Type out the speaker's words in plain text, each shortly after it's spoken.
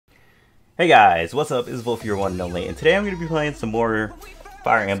Hey guys, what's up? It's Volf, your one and only, and today I'm going to be playing some more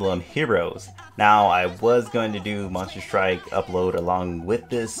Fire Emblem Heroes. Now, I was going to do Monster Strike upload along with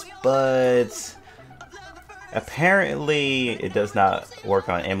this, but apparently it does not work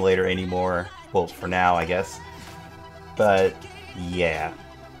on emulator anymore. Well, for now, I guess. But yeah.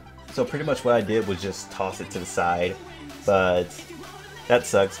 So pretty much what I did was just toss it to the side, but that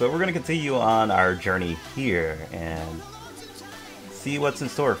sucks. But we're going to continue on our journey here and see what's in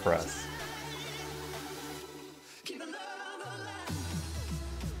store for us.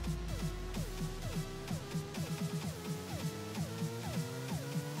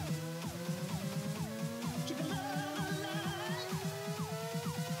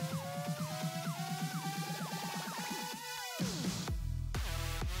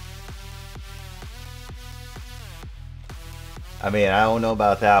 I mean, I don't know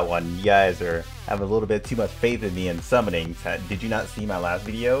about that one. You guys have a little bit too much faith in me in summonings. Did you not see my last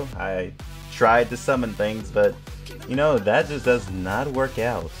video? I tried to summon things, but you know, that just does not work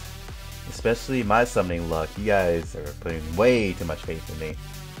out. Especially my summoning luck. You guys are putting way too much faith in me.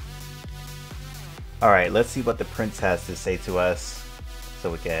 Alright, let's see what the prince has to say to us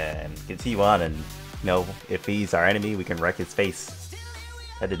so we can continue on, and you know, if he's our enemy, we can wreck his face.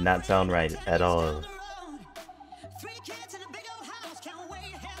 That did not sound right at all.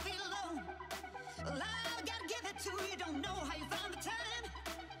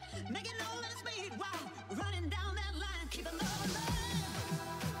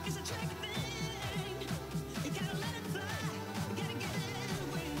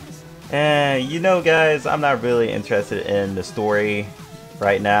 And you know, guys, I'm not really interested in the story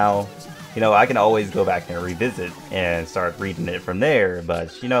right now. You know, I can always go back and revisit and start reading it from there,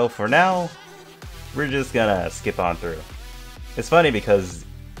 but you know, for now, we're just gonna skip on through. It's funny because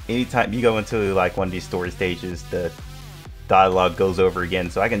anytime you go into like one of these story stages, the dialogue goes over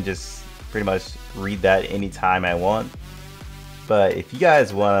again, so I can just pretty much read that anytime I want. But if you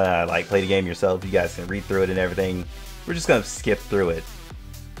guys wanna like play the game yourself, you guys can read through it and everything. We're just gonna skip through it.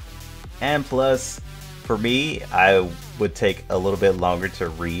 And plus, for me, I would take a little bit longer to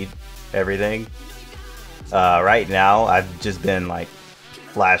read everything. Right now, I've just been like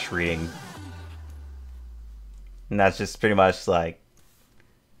flash reading. And that's just pretty much like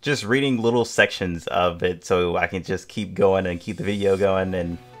just reading little sections of it so I can just keep going and keep the video going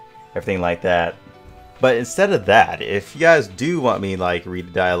and everything like that. But instead of that, if you guys do want me like read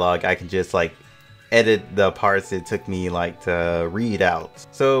the dialogue, I can just like edit the parts it took me like to read out.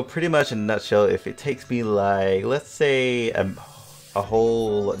 So pretty much in a nutshell, if it takes me like, let's say a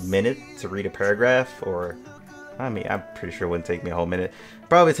whole minute to read a paragraph, or I mean, I'm pretty sure it wouldn't take me a whole minute.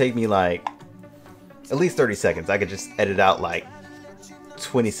 Probably take me like at least 30 seconds. I could just edit out like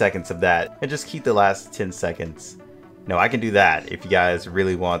 20 seconds of that and just keep the last 10 seconds. No, I can do that if you guys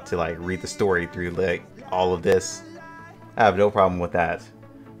really want to like read the story through like all of this. I have no problem with that.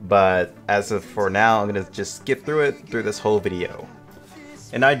 But as of for now, I'm gonna just skip through this whole video.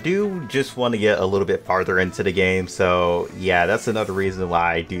 And I do just want to get a little bit farther into the game, so yeah, that's another reason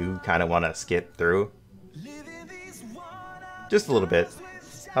why I do kind of want to skip through. Just a little bit.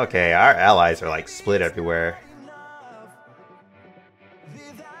 Okay, our allies are like split everywhere.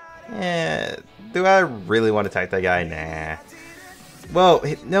 Yeah, do I really want to attack that guy? Nah. Well,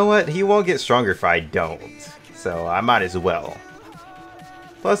 you know what? He won't get stronger if I don't, so I might as well.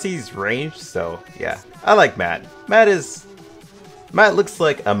 Plus he's ranged, so yeah. I like Matt. Matt looks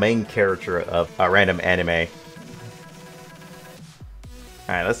like a main character of a random anime.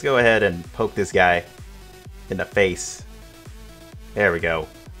 Alright, let's go ahead and poke this guy in the face. There we go.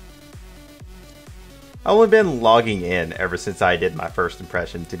 I've only been logging in ever since I did my first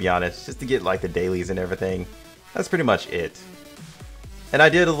impression, to be honest, just to get like the dailies and everything. That's pretty much it. And I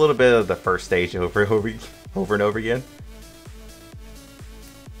did a little bit of the first stage over and over again.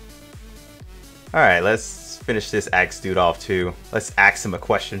 Alright, let's finish this axe dude off too. Let's ask him a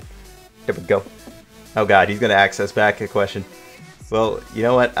question. There we go. Oh god, he's gonna ask us back a question. Well, you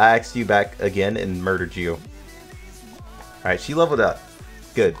know what? I asked you back again and murdered you. Alright, she leveled up.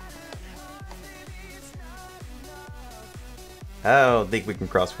 Good. I don't think we can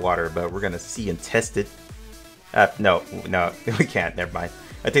cross water, but we're gonna see and test it. No, we can't. Never mind.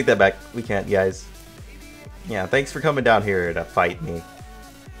 I take that back. We can't, guys. Yeah, thanks for coming down here to fight me.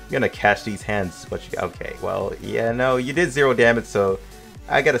 I'm gonna catch these hands. What you? Okay, well, yeah, no, you did 0 damage, so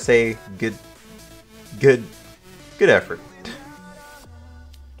I gotta say, good effort.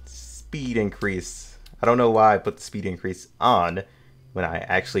 Speed increase. I don't know why I put the speed increase on when I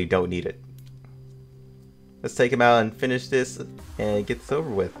actually don't need it. Let's take him out and finish this and get this over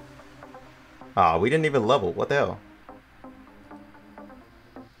with. Aw, we didn't even level. What the hell?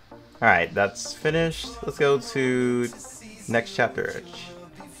 Alright, that's finished. Let's go to next chapter.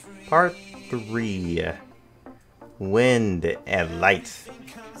 Part 3. Wind and Light.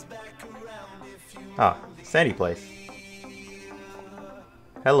 Ah, sandy place.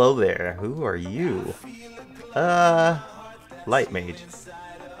 Hello there. Who are you? Light Mage.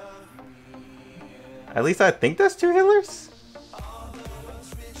 At least I think that's 2 healers?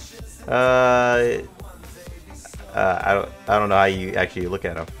 I don't know how you actually look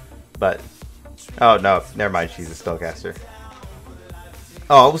at them. But, oh no, never mind, she's a spellcaster.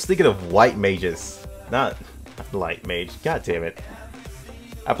 Oh, I was thinking of white mages, not light mage. God damn it.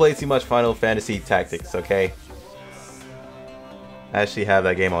 I played too much Final Fantasy Tactics, okay? I actually have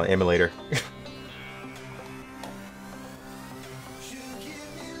that game on emulator.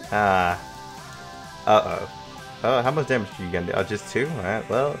 Uh-oh. Oh, how much damage are you gonna do? Oh, just 2? Alright,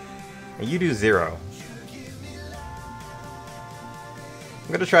 well, and you do 0.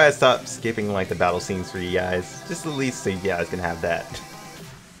 I'm gonna try to stop skipping like the battle scenes for you guys, just at least so you guys can have that.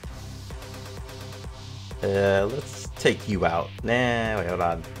 Let's take you out. Nah, wait, hold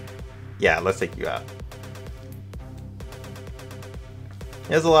on. Yeah, let's take you out.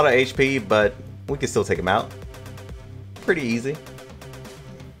 He has a lot of HP, but we can still take him out. Pretty easy.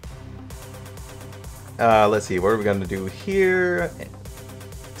 Let's see, what are we gonna do here?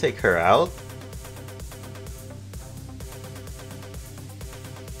 Take her out.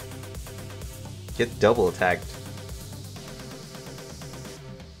 Get double attacked.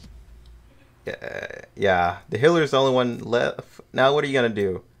 Yeah, the healer's the only one left. Now what are you gonna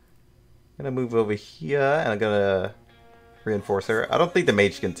do? I'm gonna move over here and I'm gonna reinforce her. I don't think the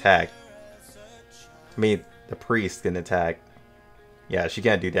mage can attack. I mean, the priest can attack. Yeah, she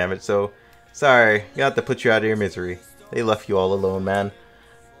can't do damage, so sorry, we have to put you out of your misery. They left you all alone, man.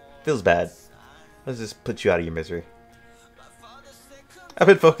 Feels bad. Let's just put you out of your misery. I've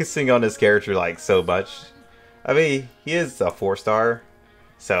been focusing on this character like so much. I mean, he is a 4-star,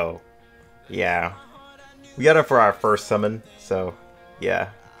 so yeah. We got him for our first summon, so yeah.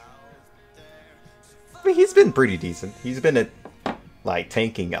 I mean, he's been pretty decent. He's been like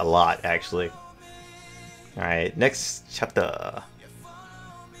tanking a lot, actually. Alright, next chapter.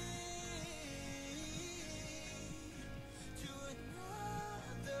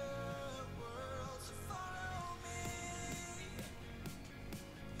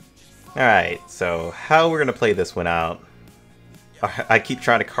 Alright, so how we're gonna play this one out. I keep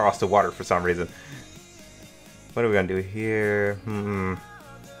trying to cross the water for some reason. What are we gonna do here? I'm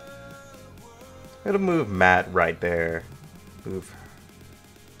gonna move Matt right there. Move.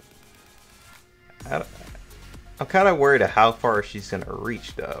 I'm kind of worried of how far she's gonna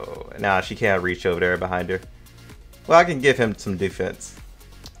reach though. Nah, she can't reach over there behind her. Well, I can give him some defense.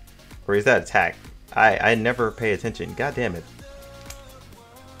 Or is that attack? I never pay attention. God damn it.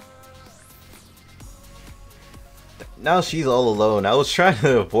 Now she's all alone. I was trying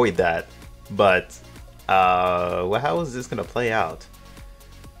to avoid that, but well, how is this gonna play out?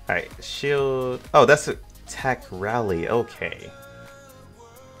 All right, shield. Oh, that's attack rally. Okay,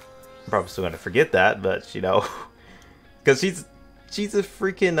 I'm probably still gonna forget that, but you know, because she's a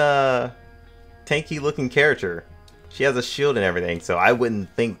freaking tanky looking character. She has a shield and everything, so I wouldn't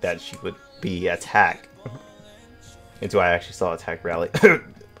think that she would be attack until I actually saw attack rally.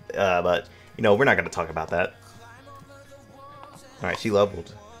 But you know, we're not gonna talk about that. Alright, she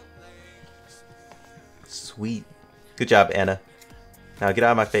leveled. Sweet. Good job, Anna. Now get out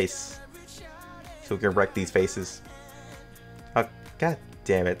of my face. So we can wreck these faces. Oh, god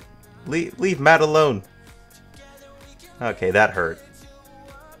damn it. Leave Matt alone. Okay, that hurt.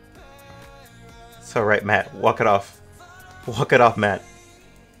 It's alright, Matt. Walk it off. Walk it off, Matt.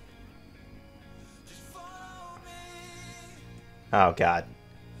 Oh god.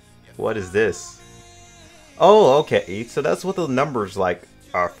 What is this? Oh, okay. So that's what the numbers like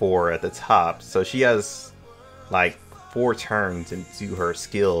are for at the top. So she has like 4 turns into her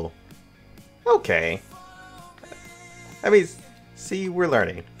skill. Okay. I mean, see, we're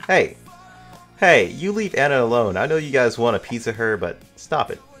learning. Hey, you leave Anna alone. I know you guys want a piece of her, but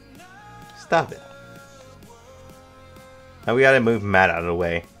stop it. Stop it. Now we gotta move Matt out of the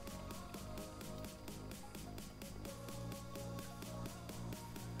way.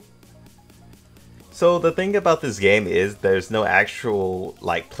 So the thing about this game is there's no actual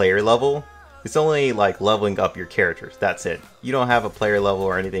like player level. It's only like leveling up your characters. That's it. You don't have a player level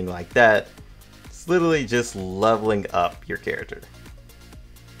or anything like that. It's literally just leveling up your character.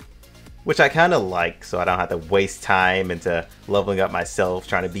 Which I kind of like, so I don't have to waste time into leveling up myself,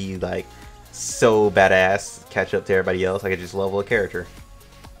 trying to be like so badass, catch up to everybody else. I could just level a character.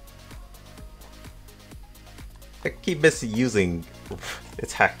 I keep misusing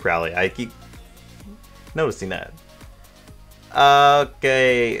attack rally. I keep noticing that.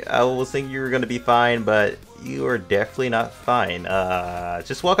 Okay, I was thinking you were gonna be fine, but you are definitely not fine.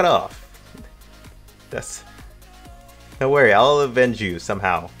 Just walk it off. That's... Don't worry, I'll avenge you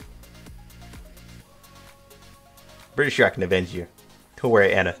somehow. Pretty sure I can avenge you. Don't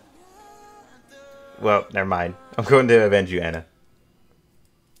worry, Anna. Well, never mind. I'm going to avenge you, Anna.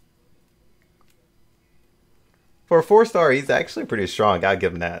 For a 4-star, he's actually pretty strong. Gotta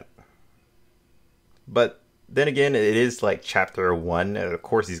give him that. But then again, it is like chapter 1. Of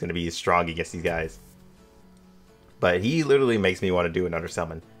course he's going to be strong against these guys. But he literally makes me want to do another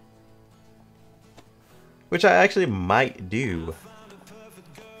summon. Which I actually might do.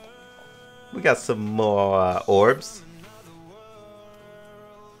 We got some more orbs.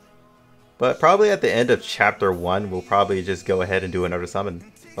 But probably at the end of chapter 1, we'll probably just go ahead and do another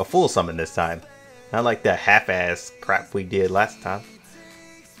summon. A full summon this time. Not like the half-ass crap we did last time.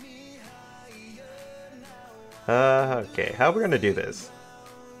 Okay, how are we gonna do this?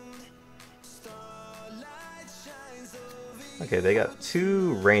 Okay, they got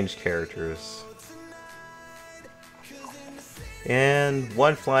 2 ranged characters. And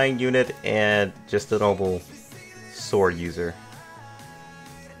 1 flying unit and just a normal sword user.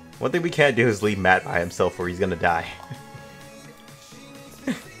 One thing we can't do is leave Matt by himself or he's gonna die.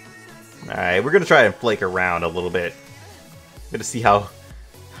 Alright, we're gonna try and flake around a little bit. Gonna see how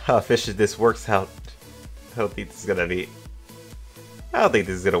efficient this works out. I don't think this is gonna be... I don't think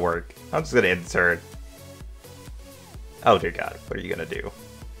this is gonna work. I'm just gonna end the turn. Oh dear god, what are you gonna do?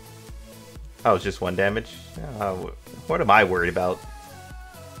 Oh, it's just 1 damage? What am I worried about?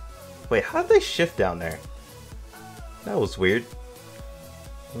 Wait, how did they shift down there? That was weird.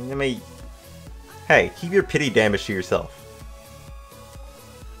 I mean... Hey, keep your pity damage to yourself.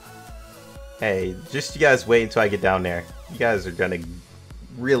 Hey, just you guys wait until I get down there. You guys are gonna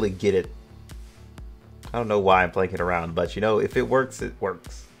really get it. I don't know why I'm flanking around, but you know, if it works, it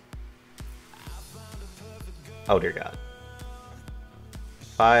works. Oh dear god.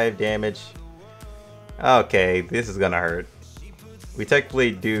 5 damage. Okay, this is gonna hurt. We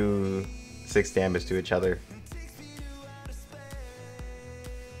technically do 6 damage to each other.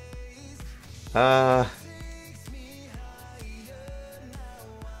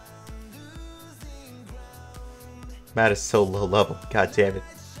 Matt is so low level. God damn it.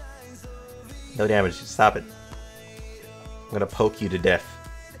 No damage. Stop it. I'm gonna poke you to death.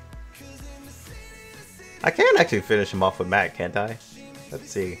 I can actually finish him off with Matt, can't I? Let's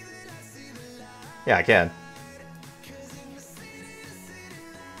see. Yeah, I can.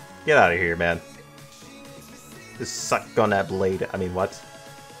 Get out of here, man. Just suck on that blade. I mean, what?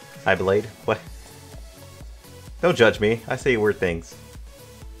 My blade? What? Don't judge me. I say weird things.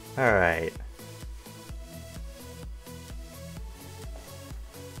 Alright.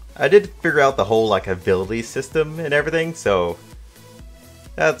 I did figure out the whole like ability system and everything, so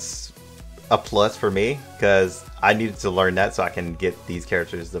that's a plus for me because I needed to learn that so I can get these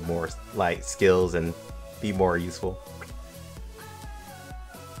characters the more like skills and be more useful.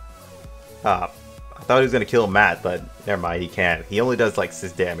 I thought he was gonna kill Matt, but never mind, he can't. He only does like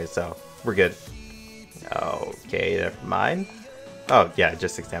 6 damage, so we're good. Okay, never mind. Oh yeah,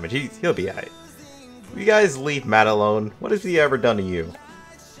 just 6 damage. He'll be alright. You guys leave Matt alone. What has he ever done to you?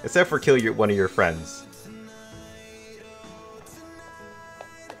 Except for kill one of your friends.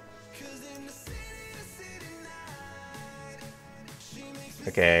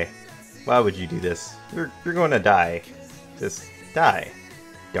 Okay. Why would you do this? You're going to die. Just die.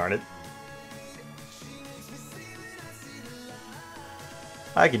 Darn it.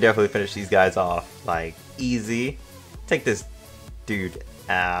 I can definitely finish these guys off, like, easy. Take this dude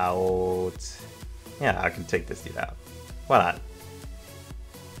out. Yeah, I can take this dude out. Why not?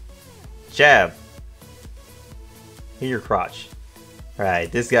 Jab. In your crotch.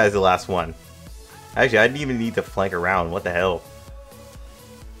 Alright, this guy's the last one. Actually, I didn't even need to flank around. What the hell?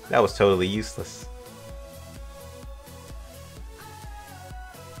 That was totally useless.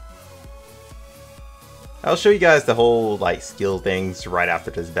 I'll show you guys the whole like skill things right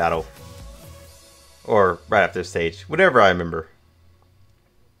after this battle. Or right after this stage. Whatever I remember.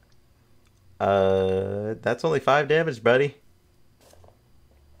 That's only 5 damage, buddy.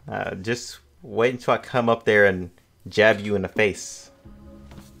 Just wait until I come up there and jab you in the face.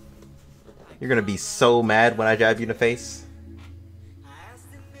 You're gonna be so mad when I jab you in the face.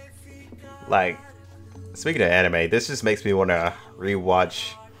 Like, speaking of anime, this just makes me want to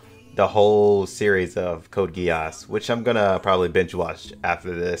rewatch the whole series of Code Geass, which I'm gonna probably binge watch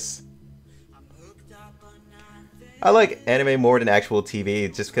after this. I like anime more than actual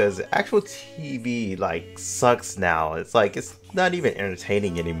TV just because actual TV like sucks now. It's like it's not even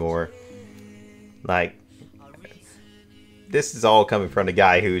entertaining anymore. Like this is all coming from the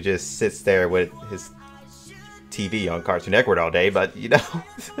guy who just sits there with his TV on Cartoon Network all day, but you know.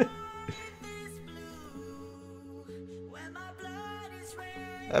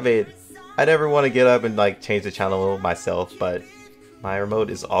 I mean, I never want to get up and like change the channel myself, but my remote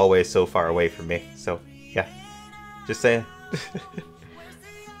is always so far away from me. So yeah, just saying.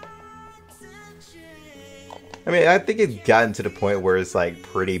 I mean, I think it's gotten to the point where it's like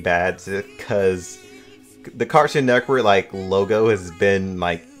pretty bad because the Cartoon Network like logo has been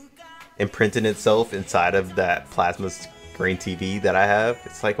like imprinting itself inside of that plasma screen TV that I have.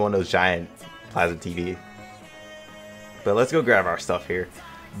 It's like one of those giant plasma TV. But let's go grab our stuff here.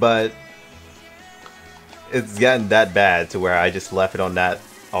 But it's gotten that bad to where I just left it on that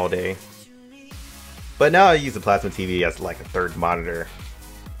all day. But now I use the plasma TV as like a third monitor,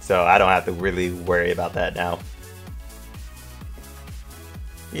 so I don't have to really worry about that now.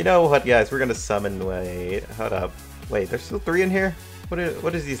 You know what, guys? We're gonna summon. Wait, hold up. Wait, there's still 3 in here? What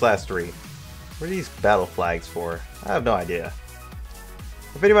is these last 3? What are these battle flags for? I have no idea.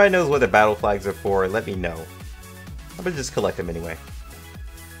 If anybody knows what the battle flags are for, let me know. I'm gonna just collect them anyway.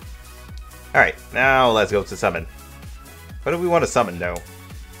 Alright, now let's go to summon. What do we want to summon though?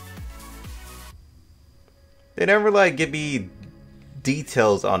 They never like give me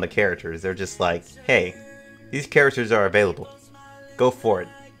details on the characters. They're just like, hey, these characters are available. Go for it.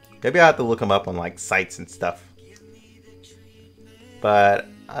 Maybe I'll have to look them up on like sites and stuff. But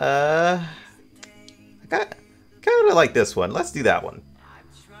I kind of like this one. Let's do that one.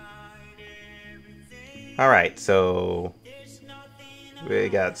 Alright, so we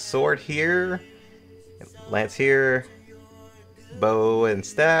got sword here, lance here, bow and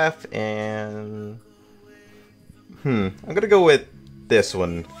staff, and I'm gonna go with this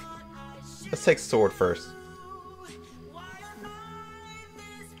one. Let's take sword first.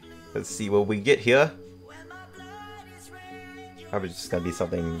 Let's see what we get here. Probably just gonna be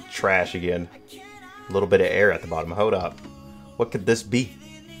something trash again. A little bit of air at the bottom. Hold up. What could this be?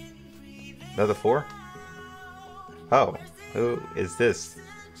 Another 4? Oh, who is this?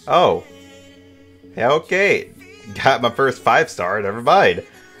 Oh, okay. Got my first 5-star. Never mind.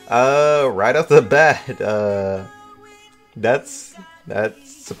 Right off the bat, that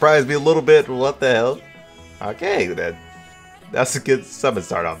surprised me a little bit. What the hell? Okay, that's a good summon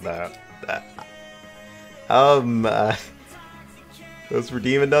start off that. Let's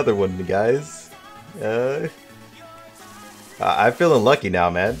redeem another one, guys. I'm feeling lucky now,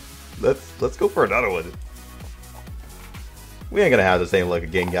 man. Let's go for another one. We ain't gonna have the same luck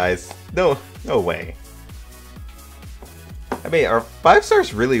again, guys. No way. I mean, are 5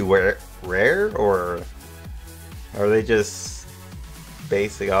 stars really rare, or are they just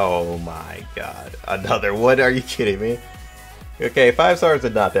basic? Oh my god, another one? Are you kidding me? Okay, 5 stars are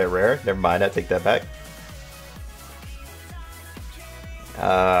not that rare. Never mind, I take that back.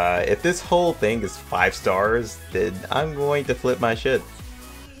 If this whole thing is 5 stars, then I'm going to flip my shit.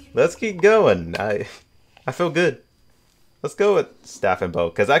 Let's keep going. I feel good. Let's go with staff and bow,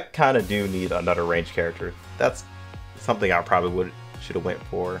 because I kind of do need another range character. That's something I probably should have went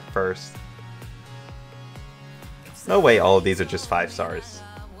for first. No way all of these are just 5 stars.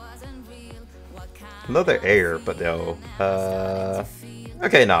 Another air, but no.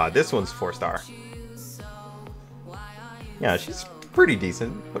 Okay, nah, this one's 4-star. Yeah, she's pretty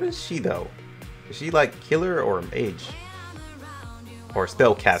decent. What is she though? Is she like killer or mage? Or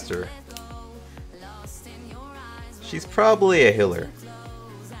spellcaster? She's probably a healer.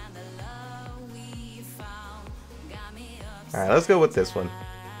 Alright, let's go with this one.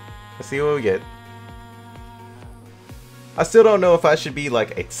 Let's see what we get. I still don't know if I should be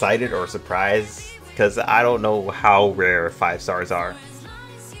like excited or surprised, because I don't know how rare 5 stars are.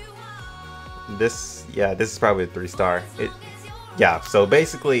 This is probably a 3-star. Yeah, so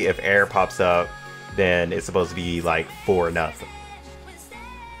basically if air pops up, then it's supposed to be like 4 or nothing.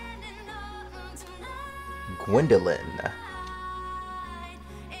 Gwendolyn.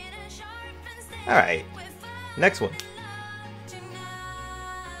 Alright, next one.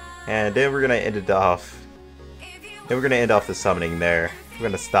 And then we're gonna end it off. Then we're gonna end off the summoning there. We're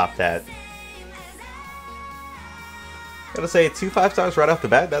gonna stop that. Gotta say, 2 5-stars right off the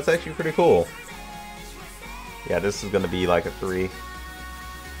bat, that's actually pretty cool. Yeah, this is gonna be like a 3.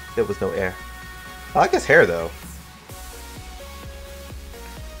 There was no air. I like his hair though.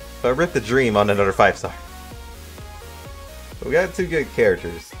 But rip the dream on another 5-star. We got 2 good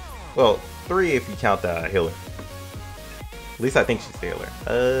characters. Well, 3 if you count the healer. At least I think she's the healer.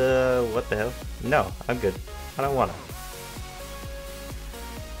 What the hell? No, I'm good. I don't wanna.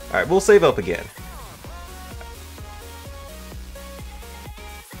 Alright, we'll save up again.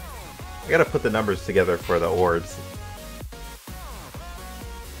 I gotta put the numbers together for the orbs.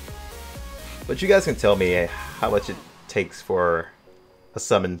 But you guys can tell me how much it takes for a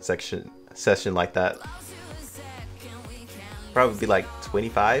summon session like that. Probably like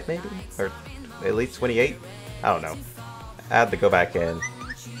 25 maybe? Or at least 28? I don't know. I have to go back and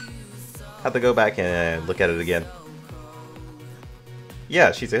look at it again.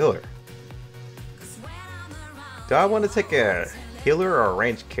 Yeah, she's a healer. Do I want to take a healer or a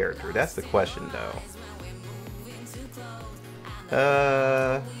ranged character? That's the question though.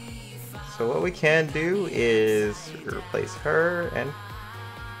 So what we can do is replace her and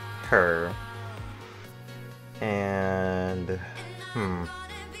her. And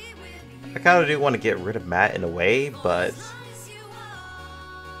I kind of do want to get rid of Matt in a way, but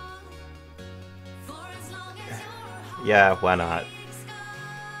yeah, why not?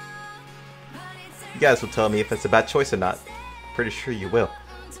 You guys will tell me if it's a bad choice or not. Pretty sure you will.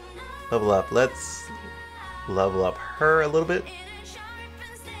 Level up. Let's level up her a little bit.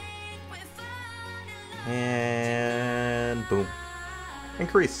 And boom.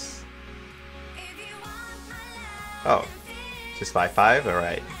 Increase. Oh. Just 5-5?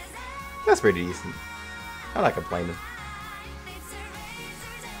 Alright. That's pretty decent. I'm not complaining.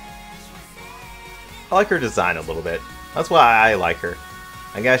 I like her design a little bit. That's why I like her.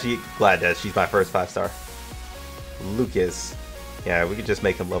 I'm actually glad that she's my first 5-star. Lucas. Yeah, we could just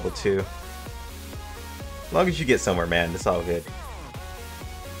make him level 2. As long as you get somewhere, man, it's all good.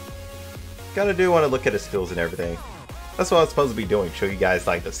 Kinda do want to look at his skills and everything. That's what I was supposed to be doing, show you guys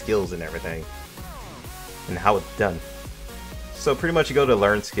like the skills and everything. And how it's done. So pretty much you go to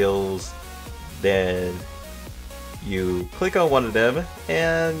learn skills, then you click on one of them,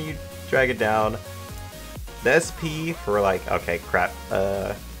 and you drag it down. The SP for like, okay, crap,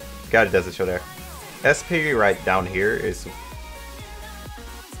 God, it doesn't show there. SP right down here is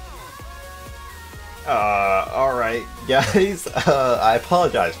alright guys, I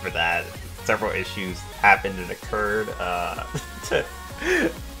apologize for that. Several issues happened and occurred. I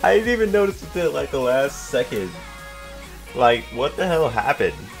didn't even notice it until like the last second. Like, what the hell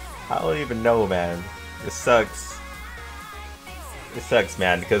happened? I don't even know, man. It sucks. It sucks,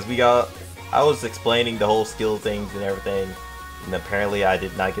 man, because I was explaining the whole skill things and everything, and apparently I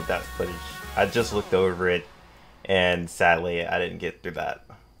did not get that footage. I just looked over it, and sadly I didn't get through that.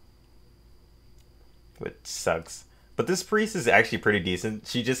 Which sucks. But this priest is actually pretty decent.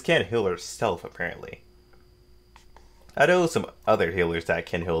 She just can't heal herself, apparently. I know some other healers that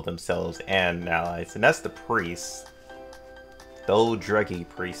can heal themselves and allies, and that's the priest. The old druggy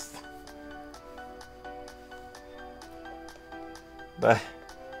priest. But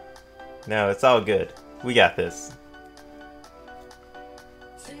no, it's all good. We got this.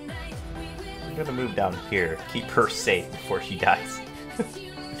 I'm gonna move down here. Keep her safe before she dies.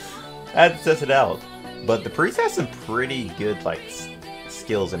 I had to test it out. But the priest has some pretty good like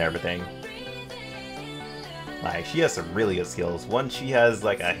skills and everything. Like, she has some really good skills. One, she has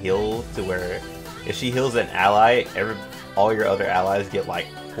like a heal to where if she heals an ally, all your other allies get like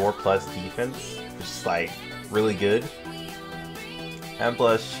 4+ defense, which is like really good. And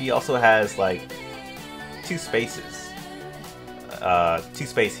plus, she also has like 2 spaces,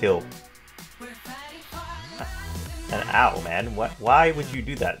 2-space heal. And ow, man, why would you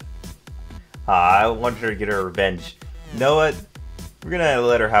do that? I wanted her to get her revenge. You know what? We're gonna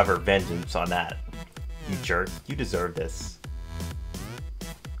let her have her vengeance on that. You jerk, you deserve this.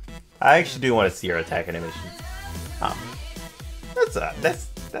 I actually do want to see her attack animation. That's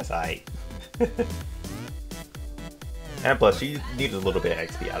alright. And plus, she needed a little bit of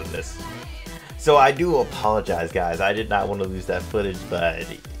XP out of this. So I do apologize, guys. I did not want to lose that footage, but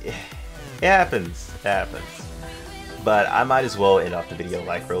it happens. It happens. But I might as well end off the video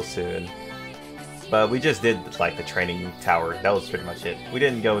like real soon. But we just did like the training tower. That was pretty much it. We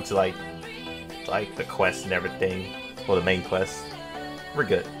didn't go into like the quest and everything. Well, the main quest. We're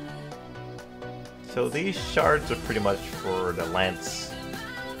good. So these shards are pretty much for the lance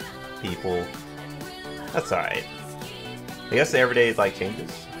people. That's alright. I guess the everyday like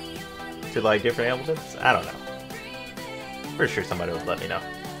changes to like different elements. I don't know. Pretty sure somebody will let me know.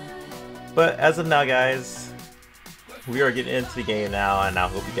 But as of now, guys, we are getting into the game now, and I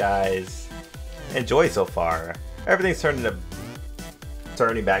hope you guys enjoy so far. Everything's turning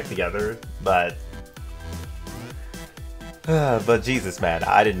back together, but Jesus, man,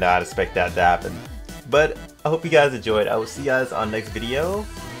 I did not expect that to happen. But I hope you guys enjoyed. I will see you guys on next video.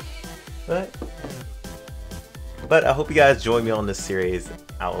 But I hope you guys join me on this series.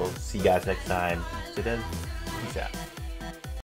 I will see you guys next time. Till then, Peace out.